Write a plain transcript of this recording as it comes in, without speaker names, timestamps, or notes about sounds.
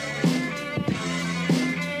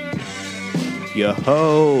Yo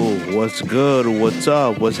ho, what's good? What's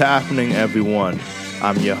up? What's happening, everyone?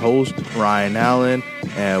 I'm your host, Ryan Allen,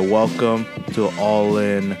 and welcome to All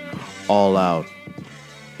In, All Out.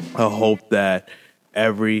 I hope that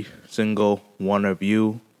every single one of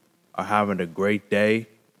you are having a great day.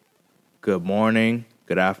 Good morning,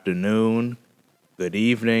 good afternoon, good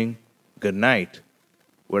evening, good night.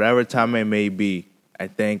 Whatever time it may be, I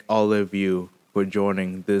thank all of you for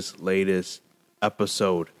joining this latest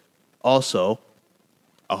episode. Also,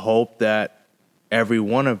 I hope that every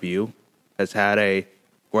one of you has had a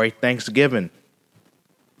great Thanksgiving.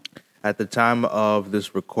 At the time of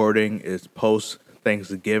this recording is post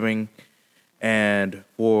Thanksgiving, and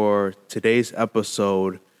for today's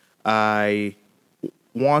episode, I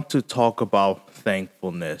want to talk about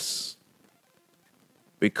thankfulness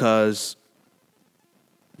because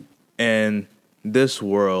in this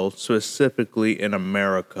world, specifically in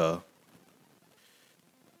America,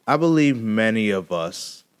 I believe many of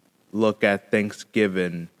us look at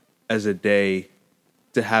Thanksgiving as a day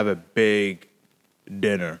to have a big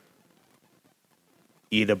dinner.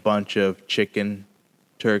 Eat a bunch of chicken,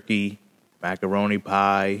 turkey, macaroni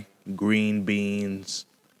pie, green beans,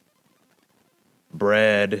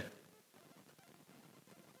 bread,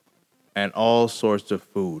 and all sorts of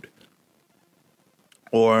food.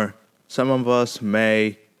 Or some of us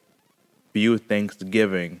may view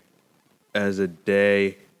Thanksgiving as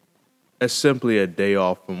simply a day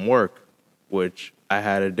off from work, which I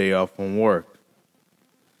had a day off from work.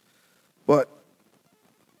 But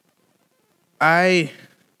I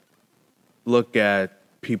look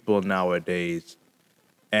at people nowadays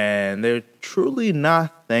and they're truly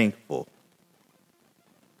not thankful.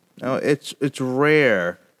 Now, it's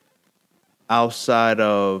rare outside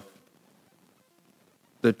of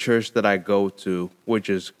the church that I go to,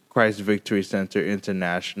 which is Christ Victory Center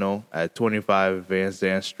International at 25 Van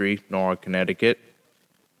Zandt Street, Norwalk, Connecticut,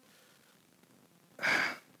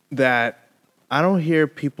 that I don't hear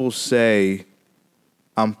people say,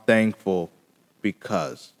 I'm thankful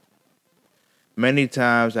because. Many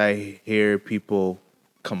times I hear people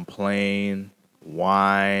complain,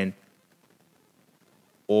 whine,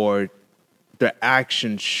 or their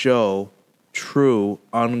actions show true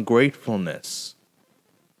ungratefulness.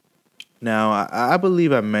 Now, I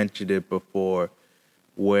believe I mentioned it before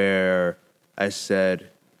where I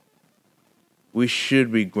said we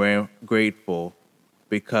should be grateful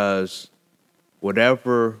because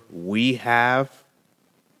whatever we have,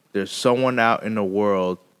 there's someone out in the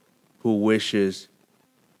world who wishes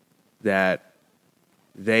that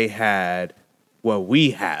they had what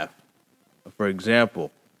we have. For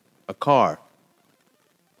example, a car.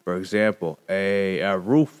 For example, a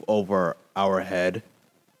roof over our head.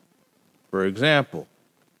 For example,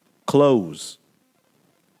 clothes,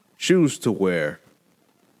 shoes to wear,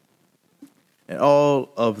 and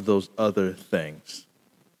all of those other things.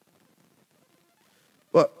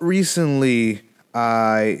 But recently,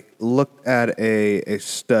 I looked at a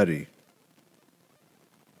study,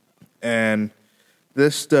 and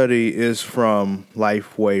this study is from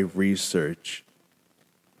Lifeway Research,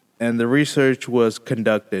 and the research was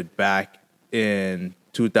conducted back in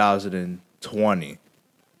 2020.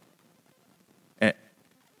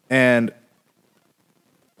 And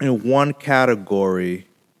in one category,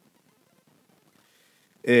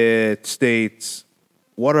 it states,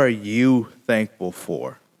 what are you thankful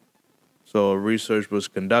for? So research was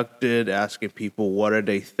conducted asking people what are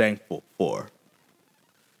they thankful for.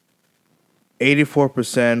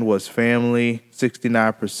 84% was family,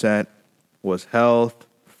 69% was health,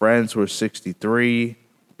 friends were 63,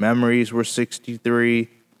 memories were 63,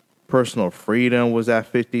 personal freedom was at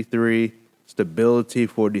 53, stability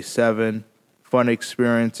 47, fun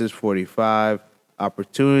experiences 45,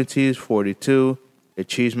 opportunities 42,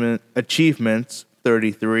 achievements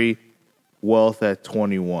 33, wealth at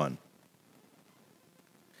 21.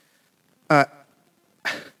 I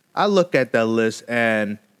look at that list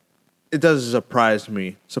and it doesn't surprise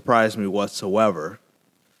me whatsoever.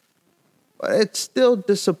 But it's still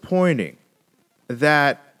disappointing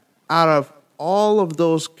that out of all of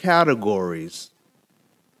those categories,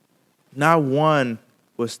 not one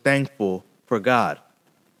was thankful for God.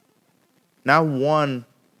 Not one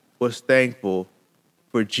was thankful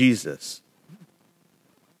for Jesus.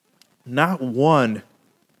 Not one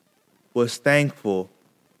was thankful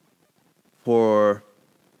for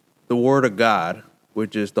the Word of God,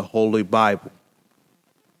 which is the Holy Bible.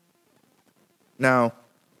 Now,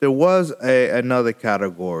 there was another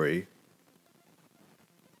category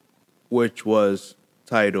which was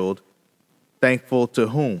titled, Thankful to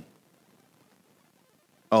Whom?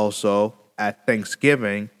 Also, at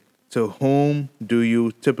Thanksgiving, to whom do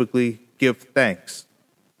you typically give thanks.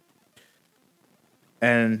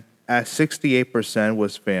 And at 68%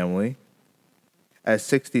 was family. At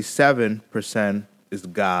 67% is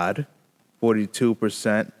God.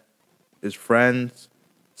 42% is friends.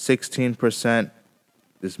 16%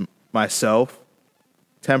 is myself.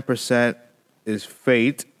 10% is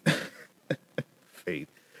fate. Fate.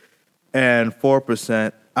 And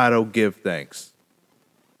 4%, I don't give thanks.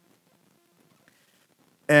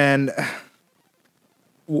 And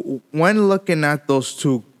when looking at those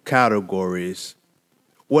two categories,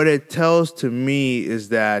 what it tells to me is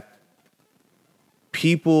that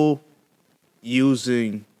people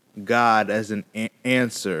using God as an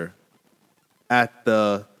answer at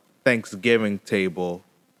the Thanksgiving table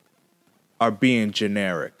are being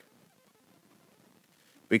generic.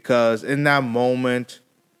 Because in that moment,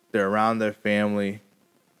 they're around their family,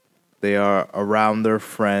 they are around their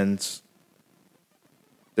friends,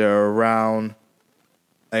 they're around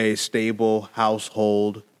a stable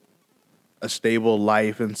household, a stable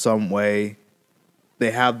life in some way.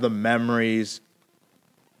 They have the memories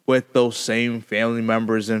with those same family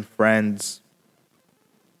members and friends,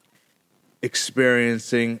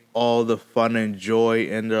 experiencing all the fun and joy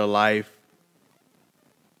in their life,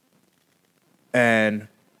 and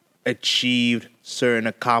achieved certain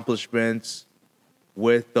accomplishments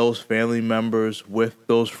with those family members, with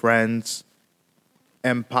those friends,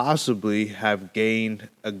 and possibly have gained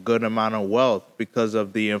a good amount of wealth because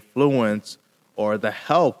of the influence or the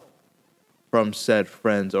help from said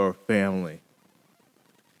friends or family.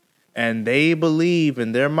 And they believe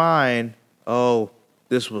in their mind, oh,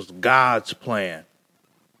 this was God's plan.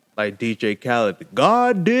 Like DJ Khaled,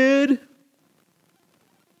 God did.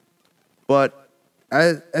 But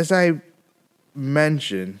as I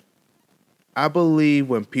mentioned, I believe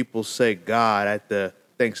when people say God at the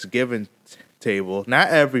Thanksgiving table, not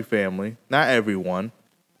every family, not everyone,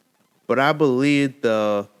 but I believe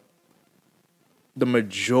the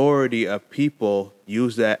majority of people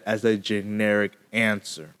use that as a generic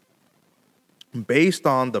answer. Based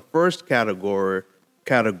on the first category,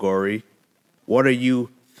 what are you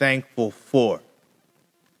thankful for?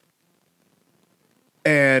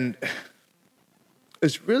 And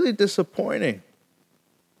it's really disappointing,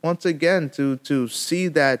 once again, to see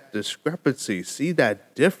that discrepancy, see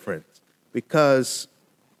that difference, because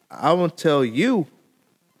I will tell you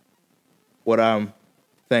what I'm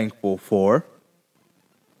thankful for.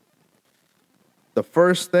 The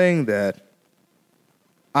first thing that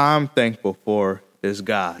I'm thankful for is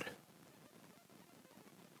God.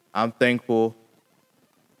 I'm thankful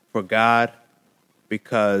for God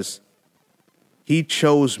because He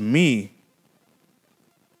chose me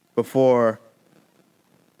before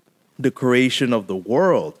the creation of the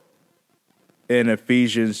world in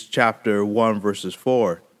Ephesians chapter 1, verses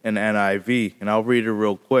 4 in NIV. And I'll read it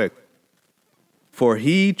real quick. For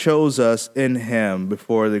He chose us in Him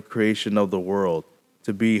before the creation of the world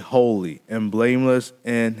to be holy and blameless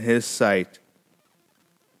in His sight.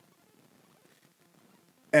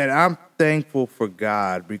 And I'm thankful for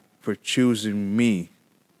God for choosing me,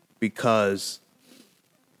 because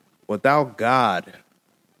without God,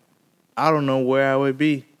 I don't know where I would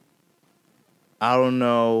be. I don't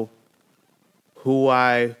know who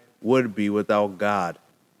I would be without God.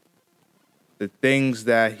 The things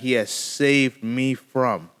that He has saved me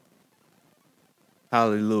from.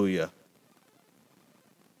 Hallelujah.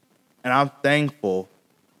 And I'm thankful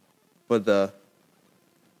for the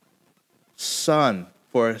Son,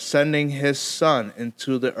 for sending His Son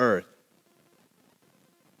into the earth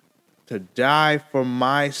to die for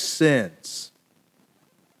my sins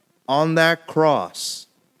on that cross,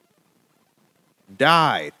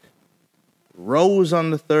 died, rose on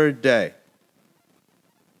the third day.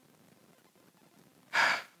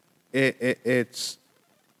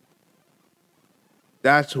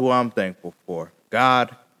 That's who I'm thankful for.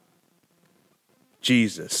 God,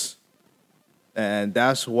 Jesus. And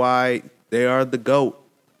that's why they are the GOAT,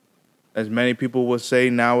 as many people would say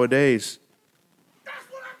nowadays. That's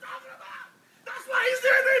what I'm talking about. That's why he's the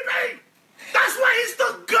MVP. That's why he's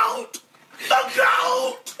the GOAT. The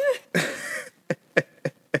GOAT.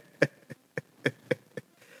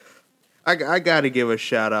 I got to give a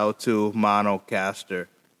shout out to Monocaster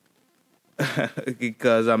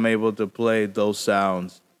because I'm able to play those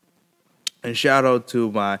sounds. And shout out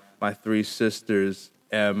to my three sisters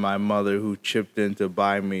and my mother who chipped in to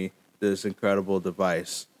buy me this incredible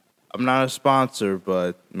device. I'm not a sponsor,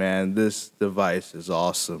 but man, this device is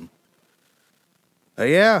awesome.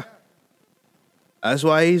 Yeah, that's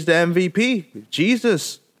why he's the MVP,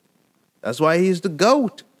 Jesus. That's why he's the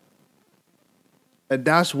GOAT. And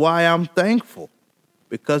that's why I'm thankful.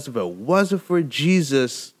 Because if it wasn't for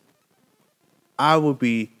Jesus, I would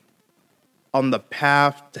be on the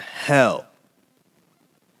path to hell.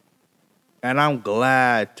 And I'm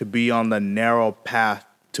glad to be on the narrow path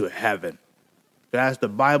to heaven. As the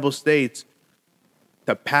Bible states,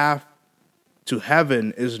 the path to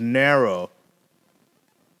heaven is narrow,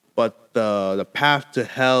 but the path to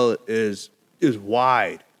hell is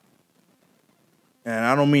wide. And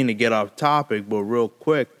I don't mean to get off topic, but real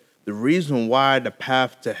quick, the reason why the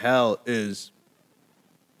path to hell is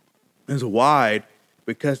wide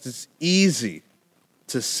because it's easy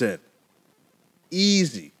to sin.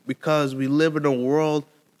 Easy, because we live in a world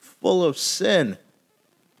full of sin.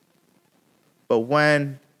 But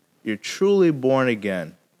when you're truly born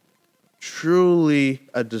again, truly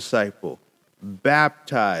a disciple,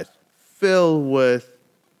 baptized, filled with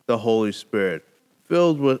the Holy Spirit,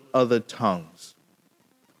 filled with other tongues,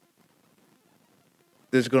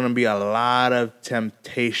 there's going to be a lot of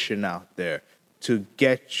temptation out there to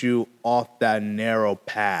get you off that narrow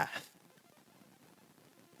path.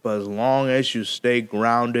 But as long as you stay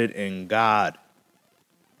grounded in God,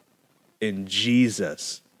 in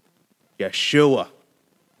Jesus, Yeshua,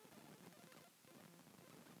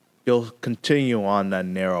 you'll continue on that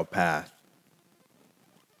narrow path.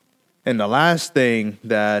 And the last thing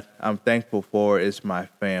that I'm thankful for is my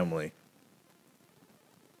family.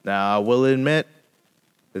 Now, I will admit,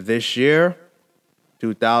 this year,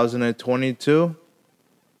 2022,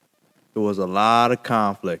 there was a lot of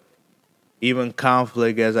conflict. Even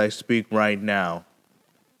conflict as I speak right now.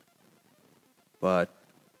 But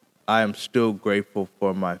I am still grateful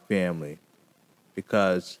for my family,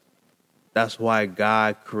 because that's why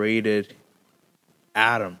God created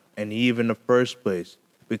Adam and Eve in the first place,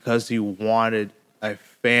 because he wanted a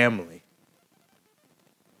family.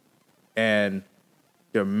 And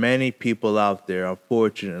there are many people out there,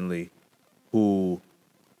 unfortunately, who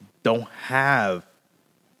don't have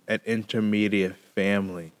an intermediate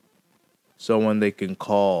family. Someone they can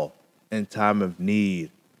call in time of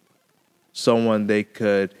need. Someone they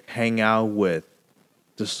could hang out with,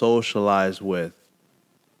 to socialize with,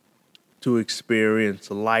 to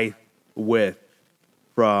experience life with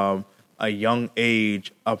from a young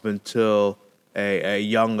age up until a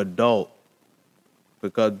young adult.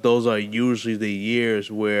 Because those are usually the years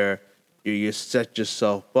where you set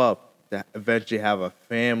yourself up to eventually have a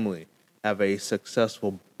family, have a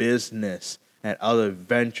successful business, and other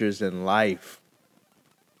ventures in life.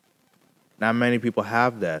 Not many people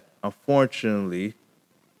have that. Unfortunately,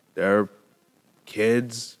 there are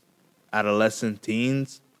kids, adolescent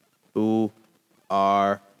teens, who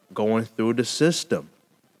are going through the system.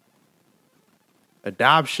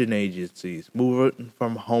 Adoption agencies, moving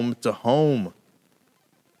from home to home.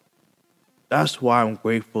 That's why I'm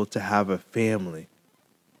grateful to have a family.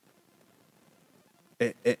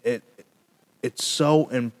 It's so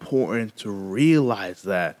important to realize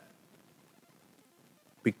that,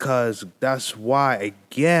 because that's why,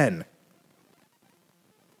 again,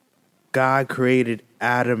 God created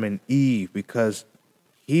Adam and Eve, because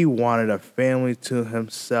he wanted a family to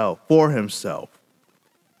himself, for himself.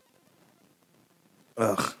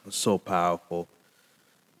 It's so powerful.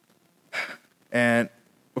 And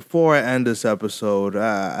before I end this episode,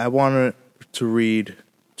 I wanted to read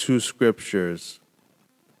two scriptures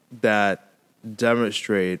that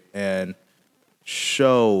demonstrate and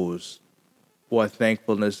shows what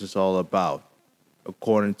thankfulness is all about,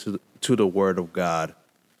 according to the Word of God.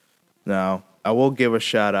 Now, I will give a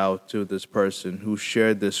shout out to this person who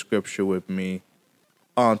shared this scripture with me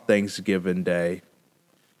on Thanksgiving Day.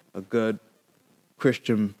 A good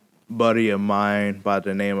Christian buddy of mine by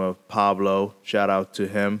the name of Pablo. Shout out to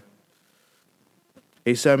him.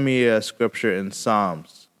 He sent me a scripture in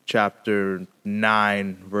Psalms, chapter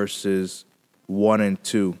 9, verses 1 and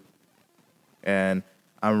 2. And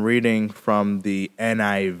I'm reading from the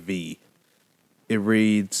NIV. It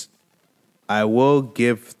reads, "I will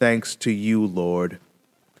give thanks to you, Lord,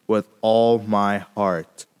 with all my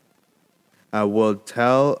heart. I will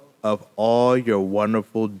tell of all your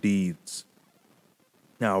wonderful deeds."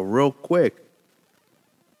 Now, real quick,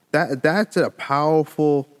 that's a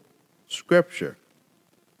powerful scripture.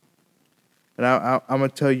 And I'm going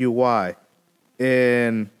to tell you why.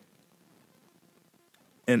 In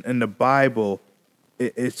the Bible,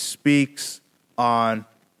 it speaks on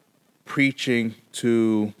preaching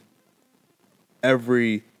to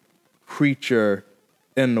every creature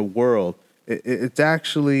in the world. It's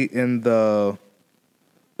actually in the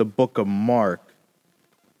book of Mark.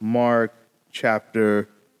 Mark chapter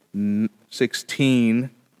 16. I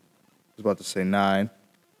was about to say 9.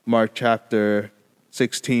 Mark chapter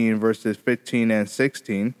 16, verses 15 and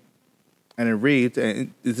 16. And it reads,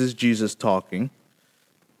 and this is Jesus talking,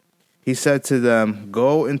 He said to them,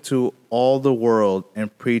 "Go into all the world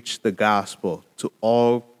and preach the gospel to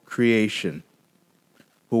all creation.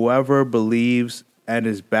 Whoever believes and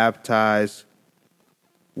is baptized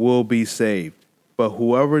will be saved, but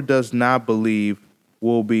whoever does not believe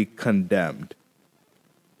will be condemned."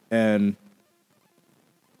 And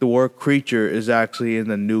the word creature is actually in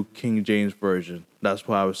the New King James Version. That's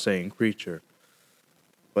why I was saying creature.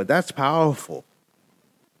 But that's powerful,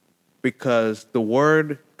 because the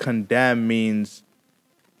word condemn means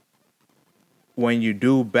when you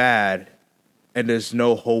do bad and there's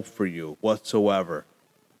no hope for you whatsoever.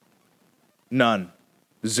 None.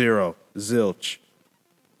 Zero. Zilch.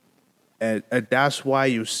 And that's why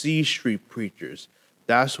you see street preachers.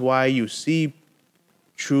 That's why you see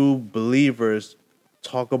true believers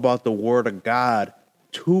talk about the word of God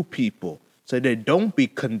to people so they don't be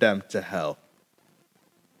condemned to hell.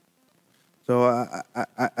 So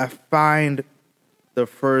I find the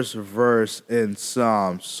first verse in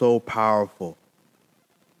Psalms so powerful,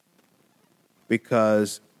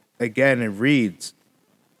 because, again, it reads,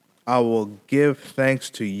 "I will give thanks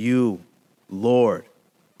to you, Lord,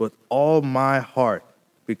 with all my heart,"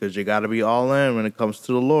 because you got to be all in when it comes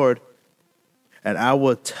to the Lord, "and I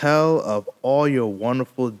will tell of all your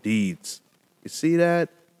wonderful deeds." You see that?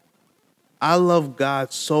 I love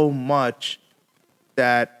God so much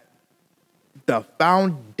that the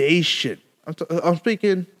foundation, I'm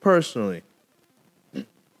speaking personally,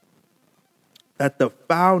 that the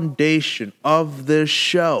foundation of this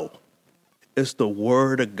show is the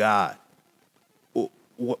Word of God.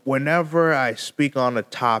 Whenever I speak on a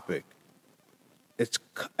topic, it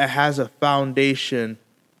has a foundation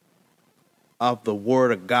of the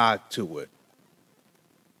Word of God to it.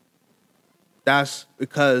 That's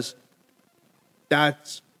because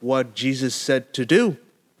that's what Jesus said to do.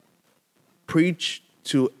 Preach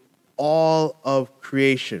to all of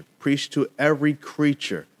creation. Preach to every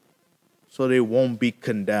creature so they won't be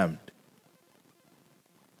condemned.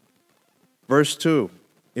 Verse 2,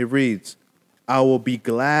 it reads, "I will be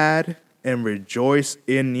glad and rejoice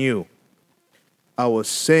in you. I will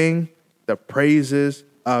sing the praises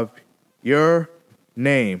of your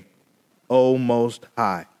name, O Most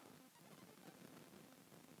High."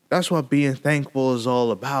 That's what being thankful is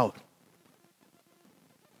all about.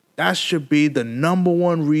 That should be the number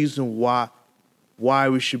one reason why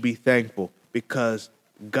we should be thankful, because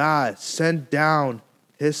God sent down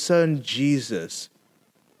his son Jesus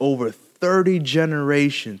over 30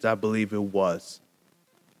 generations, I believe it was,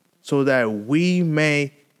 so that we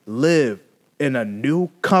may live in a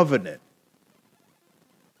new covenant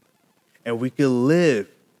and we can live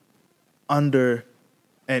under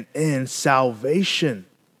and in salvation.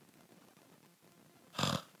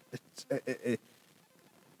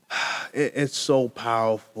 It's so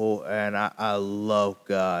powerful, and I love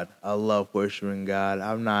God. I love worshiping God.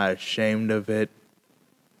 I'm not ashamed of it.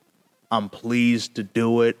 I'm pleased to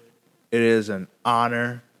do it. It is an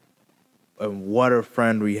honor, and what a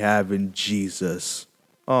friend we have in Jesus.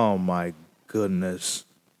 Oh my goodness.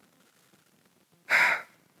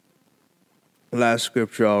 Last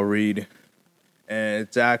scripture I'll read, and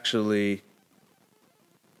it's actually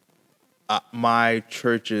my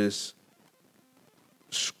church's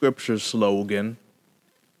scripture slogan,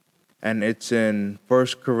 and it's in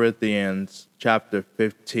 1 Corinthians chapter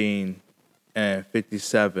 15 and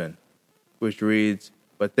 57, which reads,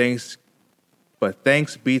 But thanks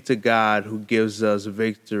be to God who gives us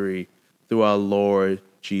victory through our Lord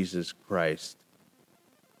Jesus Christ."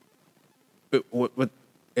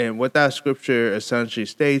 And what that scripture essentially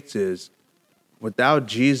states is, without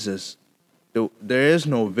Jesus, there is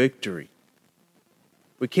no victory.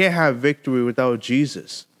 We can't have victory without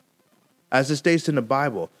Jesus. As it states in the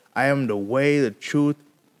Bible, "I am the way, the truth,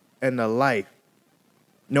 and the life.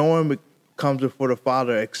 No one comes before the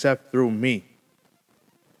Father except through me."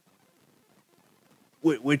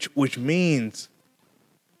 Which means,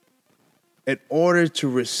 in order to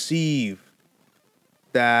receive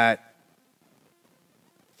that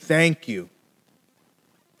thank you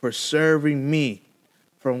for serving me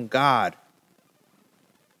from God,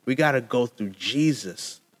 we got to go through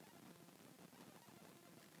Jesus.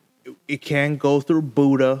 It can't go through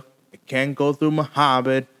Buddha. It can't go through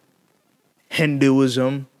Muhammad,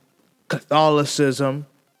 Hinduism, Catholicism.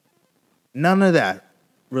 None of that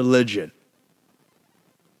religion.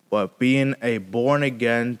 But being a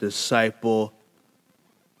born-again disciple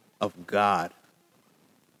of God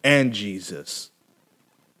and Jesus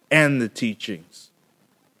and the teachings.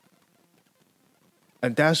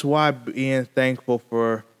 And that's why being thankful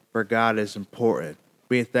for God is important.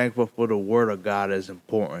 Being thankful for the Word of God is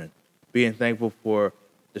important. Being thankful for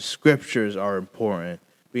the Scriptures are important.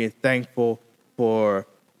 Being thankful for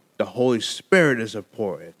the Holy Spirit is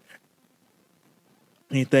important.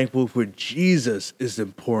 Being thankful for Jesus is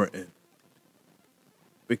important.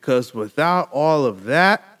 Because without all of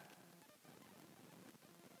that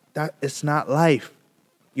it's not life.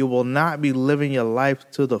 You will not be living your life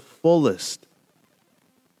to the fullest.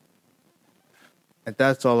 And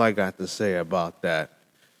that's all I got to say about that.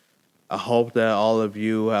 I hope that all of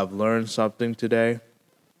you have learned something today.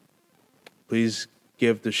 Please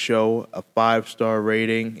give the show a 5-star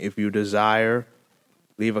rating if you desire.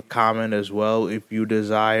 Leave a comment as well if you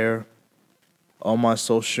desire. All my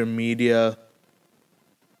social media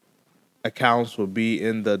accounts will be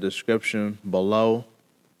in the description below.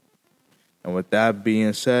 And with that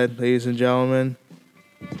being said, ladies and gentlemen,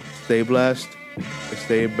 stay blessed and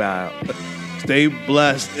stay balanced. Stay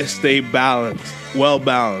blessed and stay balanced. Well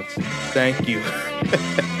balanced. Thank you.